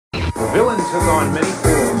Villain took on many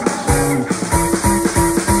forms.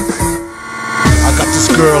 I got this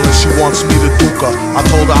girl and she wants me to duke her. I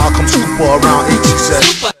told her I'll come scoop her around 8, she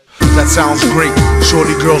said. That sounds great,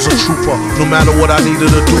 shorty girl's a trooper. No matter what I need her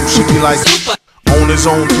to do, she be like, on his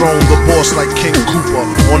own throne, the boss like King Cooper.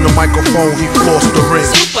 On the microphone, he flossed the ring.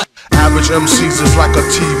 Average MCs is like a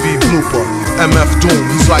TV blooper. MF Doom,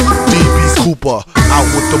 he's like DB Cooper. Out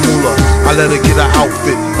with the moolah, I let her get her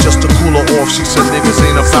outfit just to cool her off. She said niggas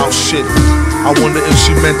ain't about shit. I wonder if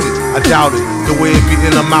she meant it, I doubt it. The way it be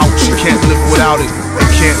in her mouth, she can't live without it. And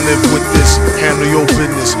can't live with this, handle your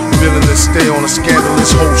business. Villainous, stay on a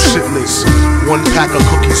scandalous whole shit list. 1 pack of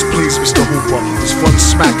cookies, please, Mr. Hooper. It's fun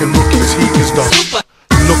smacking rookies, he is the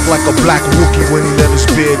look like a black Wookie when he let his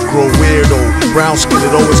beard grow. Weirdo, brown skin,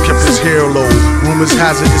 it always kept his hair low. Rumors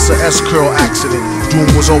has it it's a S-curl accident. Doom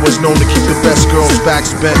was always known to keep the best girls'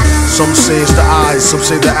 backs bent. Some say it's the eyes, some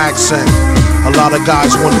say the accent. A lot of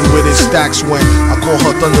guys wondering where their stacks went. I call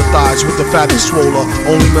her thunder thighs with the fatty swoller.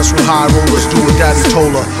 Only mess with high rollers, do what daddy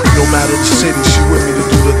told her. No matter the city, she with me to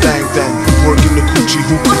do the thang thang. Working the coochie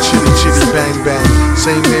hoopty chitty chitty bang bang.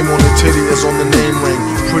 Same name on the titty as on the name ring.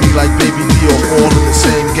 Pretty like Baby Dio, all in the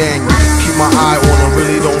same gang. Keep my eye on her,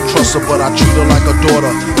 really don't trust her, but I treat her like a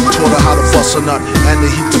daughter. Taught her how to bust a nut and the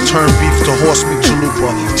heat to turn beef to horse meat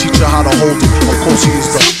chalupa. Teach her how to hold it, of course he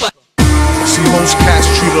is the see most cats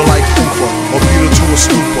treat her like Hooper, or beat her to a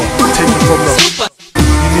stupor. Take it from the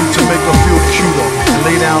you need to make her feel cuter and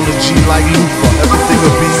lay down the G like Luther. Everything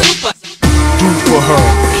will be do for her.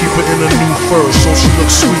 Keep her in a new fur so she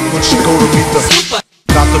looks sweet when she go to meet the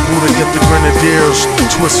got the Buddha, get the grenadiers,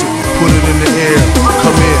 twist it, put it in the air,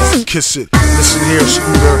 come in, kiss it. Listen here,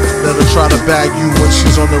 Scooter, let her try to bag you when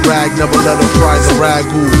she's on the rag, never let her fry the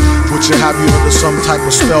ragu. Which will have you under some type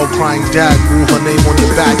of spell, crying dagu. Her name on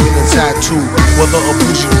your back in a tattoo. Whether a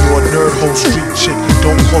bougie or a nerd hoe street chick,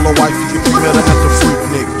 don't call her wifey if you met her at the Freak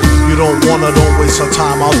Nick. You don't want her, don't waste her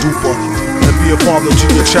time, I'll dupe her. And be a father to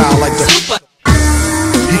your child like the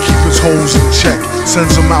he keep his hoes in check,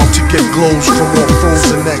 sends him out to get glows from all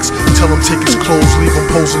frozen necks. Tell him take his clothes, leave him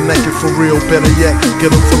posing naked for real. Better yet,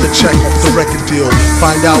 get him for the check off the record deal.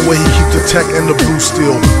 Find out where he keep the tech and the blue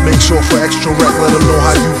steel. Make sure for extra rec, let him know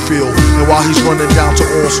how you feel. And while he's running down to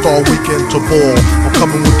All-Star Weekend to ball, I'm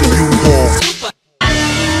coming with the U-Haul.